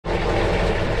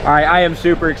All right, I am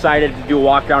super excited to do a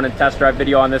walk around and test drive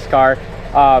video on this car.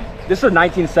 This is a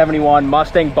 1971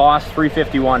 Mustang Boss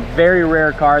 351, very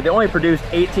rare car. They only produced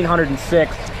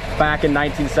 1,806 back in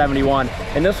 1971,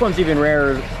 and this one's even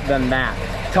rarer than that.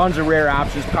 Tons of rare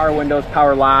options, power windows,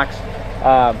 power locks.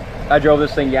 I drove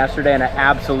this thing yesterday and I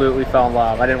absolutely fell in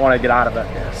love. I didn't want to get out of it.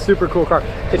 Yeah, super cool car.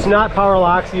 It's not power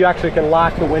locks, you actually can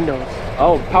lock the windows.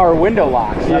 Oh, power window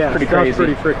locks. That's pretty crazy. That's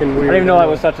pretty freaking weird. I didn't even know that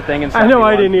was such a thing in 71. I know,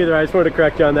 I didn't either. I just wanted to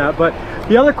correct you on that. But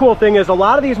the other cool thing is a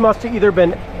lot of these must have either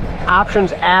been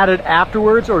options added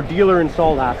afterwards or dealer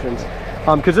installed options.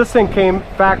 Because this thing came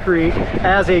factory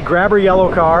as a grabber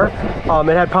yellow car.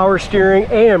 It had power steering,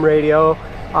 AM radio.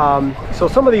 So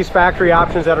some of these factory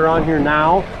options that are on here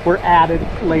now were added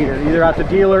later, either at the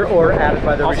dealer or added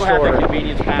by the restorer. Also had the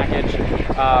convenience package.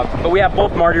 But we have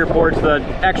both Martyr ports, the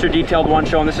extra detailed one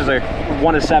showing this is a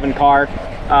 1-7 car.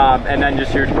 And then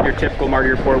just your typical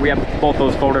Martyr port. We have both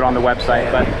those folded on the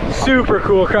website. But super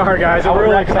cool car, guys. I'm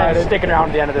really excited. Sticking around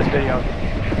at the end of this video.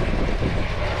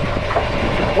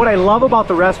 What I love about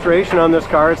the restoration on this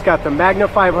car, it's got the Magnum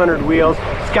 500 wheels.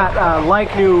 It's got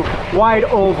like new wide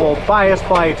oval bias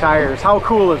ply tires. How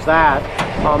cool is that?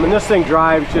 And this thing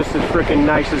drives just as freaking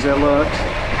nice as it looks.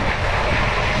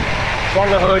 On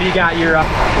the hood, you got your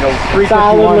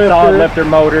 351 solid lifter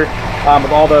motor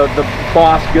with all the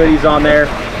Boss goodies on there.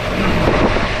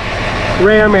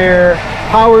 Ram air,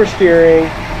 power steering,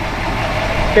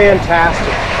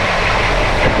 fantastic.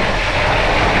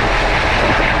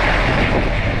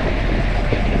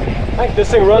 I think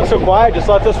this thing runs so quiet, just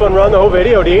let this one run the whole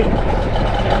video, D.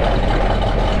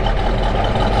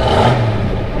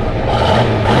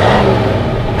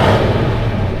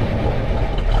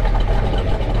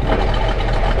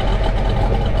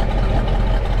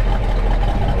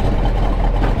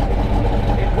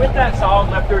 With that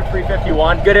solid lifter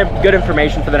 351, good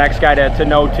information for the next guy to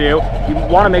know too. You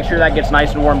want to make sure that gets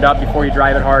nice and warmed up before you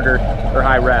drive it harder or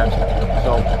high revs.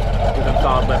 So with them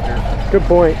solid lifters. Good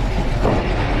point.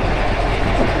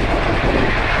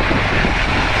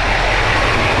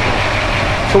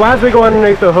 So as we go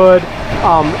underneath the hood,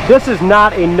 this is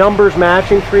not a numbers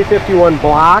matching 351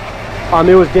 block.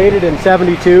 It was dated in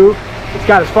 72. It's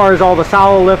got as far as all the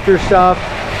solid lifter stuff.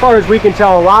 As far as we can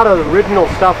tell, a lot of the original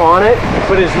stuff on it,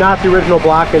 but it's not the original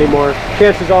block anymore.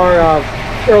 Chances are,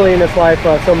 early in its life,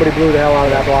 somebody blew the hell out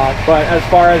of that block. But as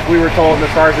far as we were told, and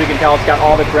as far as we can tell, it's got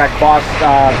all the correct Boss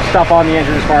stuff on the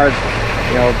engine as far as,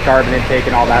 carbon intake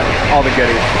and all that, all the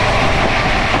goodies.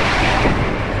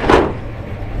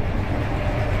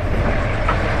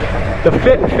 The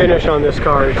fit and finish on this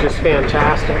car is just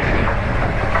fantastic.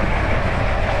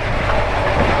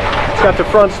 It's got the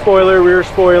front spoiler, rear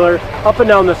spoiler, up and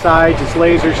down the sides, it's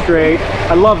laser straight.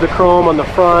 I love the chrome on the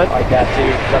front. I like that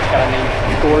too, that's kind of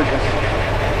neat. Gorgeous.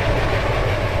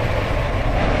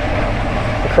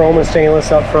 The chrome and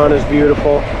stainless up front is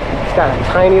beautiful. It's got a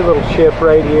tiny little chip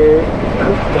right here,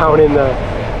 down in the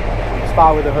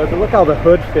spot with the hood, but look how the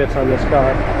hood fits on this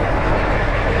car.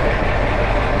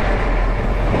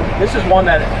 This is one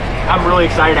that I'm really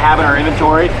excited to have in our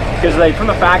inventory because from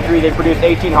the factory they produced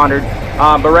 1,800,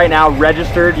 but right now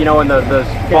registered, in the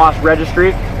Boss registry,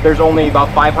 there's only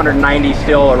about 590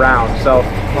 still around. So,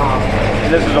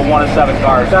 and this is a 1-7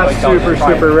 car. So that's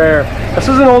super rare. This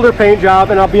is an older paint job,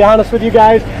 and I'll be honest with you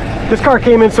guys, this car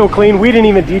came in so clean we didn't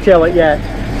even detail it yet.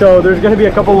 So there's going to be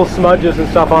a couple of smudges and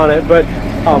stuff on it, but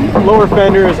lower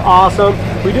fender is awesome.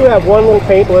 We do have one little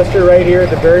paint blister right here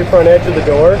at the very front edge of the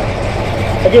door.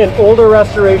 Again, older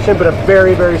restoration, but a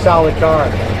very solid car.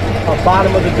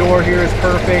 Bottom of the door here is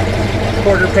perfect.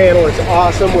 Quarter panel is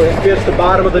awesome where it fits the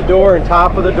bottom of the door and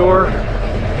top of the door.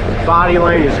 Body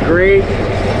line is great.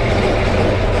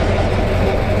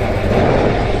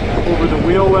 Over the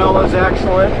wheel well is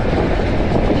excellent.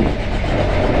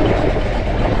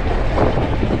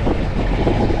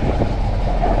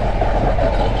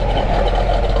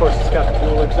 Of course, it's got the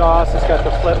dual exhaust. It's got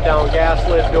the flip down gas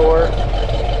lid door.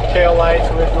 Tail lights,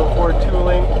 original Ford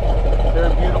tooling. They're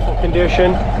in beautiful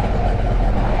condition.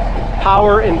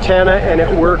 Power antenna, and it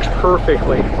works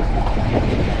perfectly.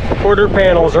 Quarter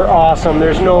panels are awesome.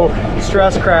 There's no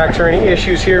stress cracks or any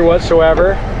issues here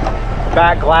whatsoever.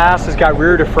 Back glass has got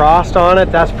rear defrost on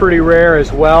it. That's pretty rare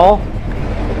as well.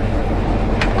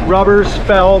 Rubbers,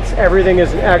 felts, everything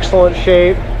is in excellent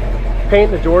shape.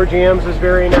 Paint in the door jambs is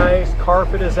very nice.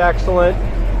 Carpet is excellent.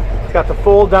 It's got the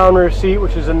fold down rear seat,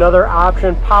 which is another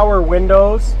option. Power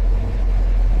windows.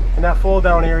 And that fold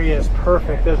down area is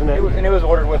perfect, isn't it? And it was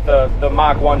ordered with the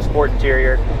Mach 1 Sport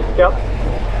interior. Yep.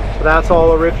 So that's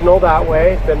all original that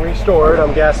way. It's been restored,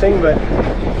 I'm guessing, but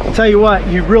I'll tell you what,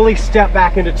 you really step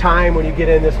back into time when you get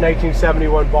in this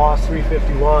 1971 Boss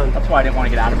 351. That's why I didn't want to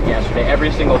get out of it yesterday. Every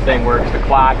single thing works. The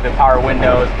clock, the power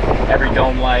windows, every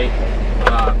dome light.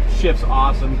 Shift's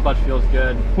awesome. Clutch feels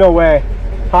good. No way.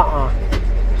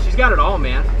 She's got it all,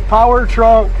 man. Power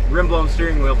trunk. Rim blown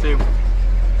steering wheel too.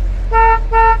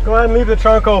 Go ahead and leave the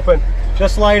trunk open.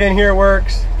 Just light in here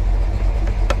works.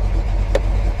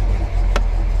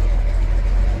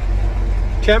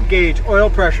 Temp gauge, oil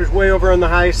pressure's way over on the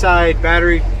high side.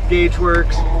 Battery gauge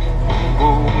works.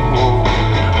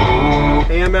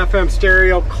 AM FM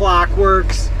stereo, clock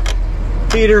works.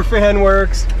 Heater fan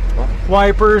works.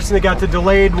 Wipers, and they got the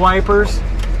delayed wipers.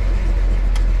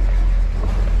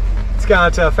 It's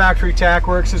got factory tack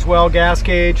works as well, gas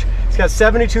gauge. It's got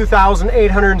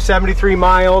 72,873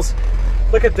 miles.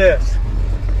 Look at this.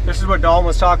 This is what Dalton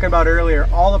was talking about earlier.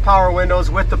 All the power windows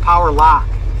with the power lock.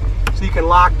 So you can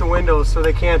lock the windows so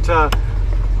they can't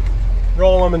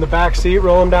roll them in the back seat,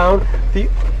 roll them down. The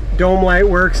dome light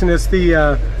works, and it's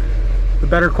the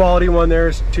better quality one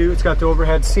there too. It's got the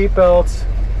overhead seat belts.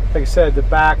 Like I said, the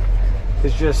back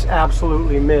is just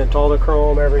absolutely mint. All the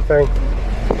chrome, everything.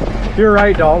 You're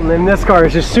right, Dalton, and this car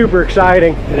is just super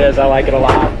exciting. It is, I like it a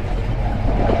lot.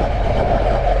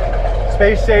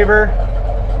 Space saver.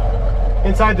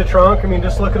 Inside the trunk, I mean,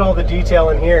 just look at all the detail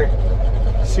in here.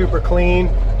 Super clean.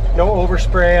 No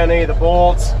overspray on any of the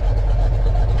bolts.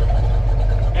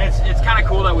 And it's kind of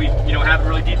cool that we haven't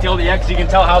really detailed it yet, because you can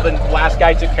tell how the last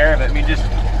guy took care of it. I mean, just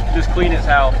clean as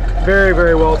hell. Very,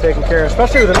 very well taken care of,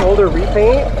 especially with an older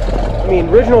repaint. I mean,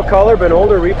 original color, but an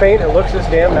older repaint, it looks this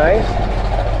damn nice.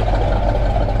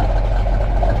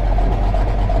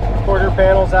 Quarter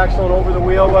panel's excellent over the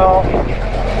wheel well.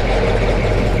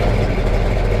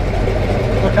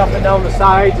 Look up and down the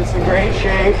sides, it's in great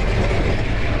shape.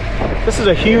 This is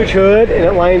a huge hood, and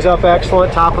it lines up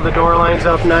excellent. Top of the door lines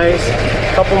up nice.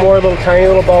 A couple more tiny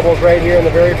little bubbles right here in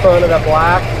the very front of that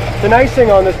black. The nice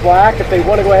thing on this black, if they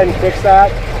want to go ahead and fix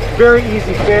that, very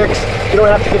easy fix. You don't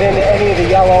have to get into any of the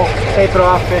yellow. Tape it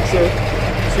off, fix it.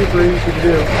 Super easy to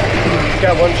do. It's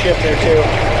got one chip there too.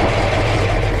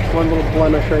 One little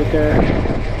blemish right there.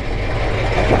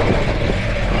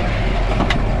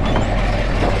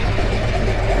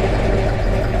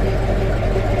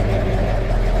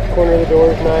 Corner of the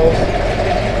door is nice.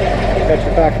 Got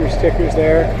your factory stickers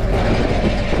there.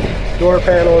 Door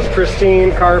panel is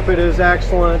pristine. Carpet is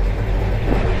excellent.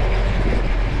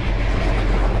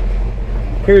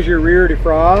 Here's your rear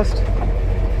defrost.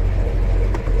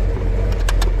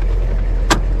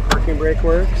 Parking brake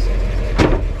works.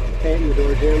 Paint in the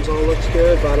door jambs all looks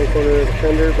good. Bottom corner of the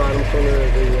fender, bottom corner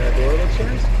of the door looks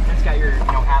nice. It's got your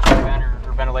half vent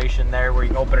or ventilation there where you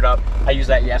can open it up. I used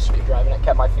that yesterday driving it,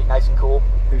 kept my feet nice and cool.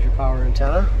 Here's your power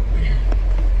antenna.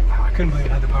 Wow, I couldn't believe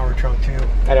it had the power trunk too.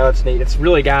 I know, it's neat. It's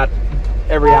really got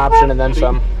every option and then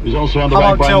some. He's also on the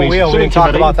How about tilt wheel? We didn't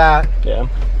talk about that. Yeah.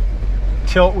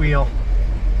 Tilt wheel.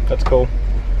 That's cool.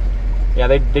 Yeah,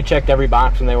 they checked every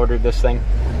box when they ordered this thing.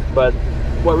 But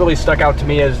what really stuck out to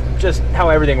me is just how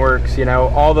everything works,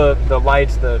 all the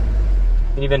lights, and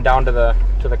even down to the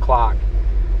clock.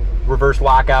 Reverse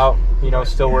lockout,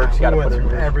 still works. You gotta went put through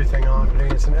it in everything on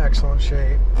it. It's in excellent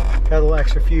shape. Got a little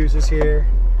extra fuses here.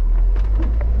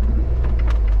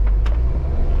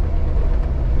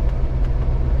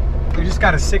 We just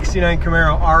got a 69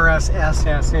 Camaro RS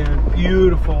SS in.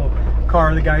 Beautiful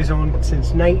car the guy's owned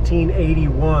since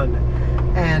 1981.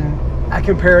 And I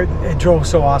compare it, it drove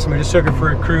so awesome. I just took it for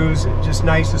a cruise, just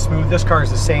nice and smooth. This car is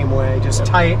the same way, just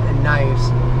tight and nice.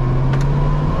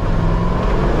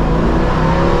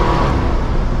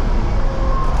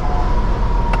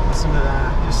 Listen to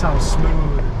that, just sounds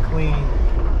smooth and clean.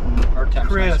 Our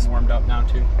temp's nice and warmed up now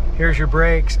too. Here's your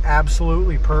brakes,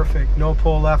 absolutely perfect. No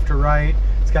pull left or right.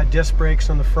 It's got disc brakes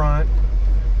on the front.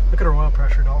 Look at our oil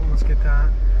pressure, Dalton, let's get that.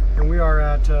 And we are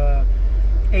at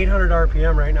 800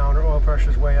 RPM right now, and our oil pressure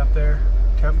is way up there.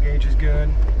 Temp gauge is good.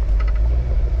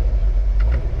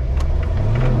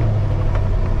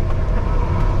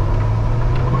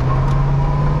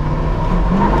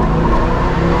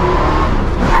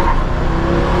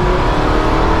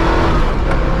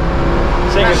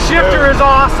 The shifter is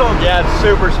awesome. Yeah, it's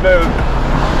super smooth.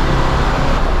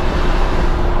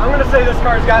 I'm gonna say this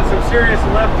car's got some serious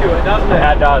lift to it, doesn't it?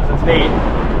 Yeah, it does. It's neat.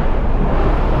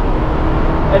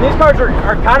 And these cars are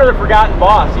kind of the forgotten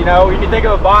boss, When you think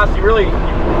of a boss,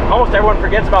 almost everyone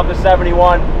forgets about the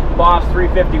 71 Boss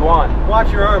 351.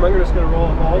 Watch your arm. I'm just gonna roll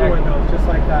up all the windows just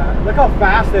like that. Look how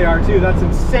fast they are too. That's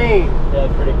insane. Yeah,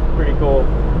 it's pretty cool.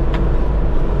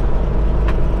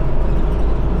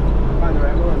 Find the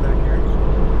right one back here.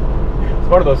 It's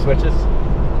one of those switches.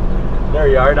 There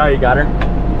you are. Now you got her.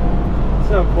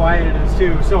 how quiet it is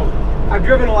too. So I've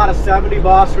driven a lot of 70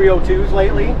 Boss 302s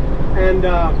lately, and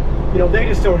you know, they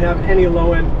just don't have any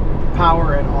low end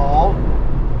power at all.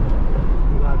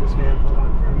 I'm glad this fan pulled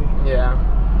on for me. Yeah.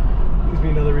 Gives me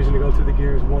another reason to go through the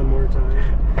gears one more time.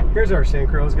 Here's our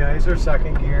synchros, guys. Our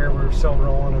second gear. We're still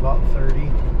rolling about 30.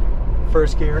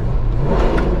 First gear.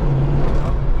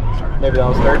 Maybe that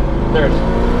was third. There's.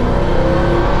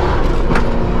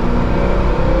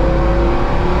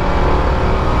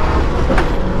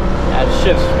 That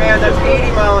shifts. Man, that's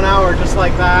 80 mile an hour just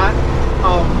like that.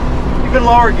 Even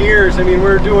lower gears. I mean,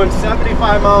 we're doing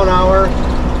 75 mile an hour,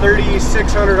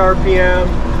 3,600 RPM.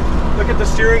 Look at the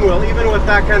steering wheel, even with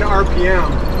that kind of RPM.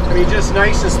 I mean, just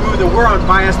nice and smooth. And we're on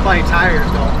bias ply tires,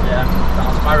 though. Yeah,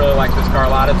 awesome. I really like this car a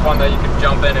lot. It's one that you can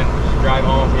jump in and just drive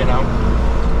home, you know.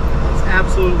 It's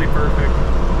absolutely perfect.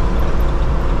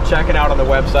 Check it out on the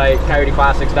website,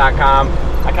 coyoteclassics.com.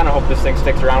 I kind of hope this thing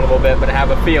sticks around a little bit, but I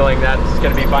have a feeling that it's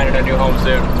going to be finding a new home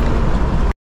soon.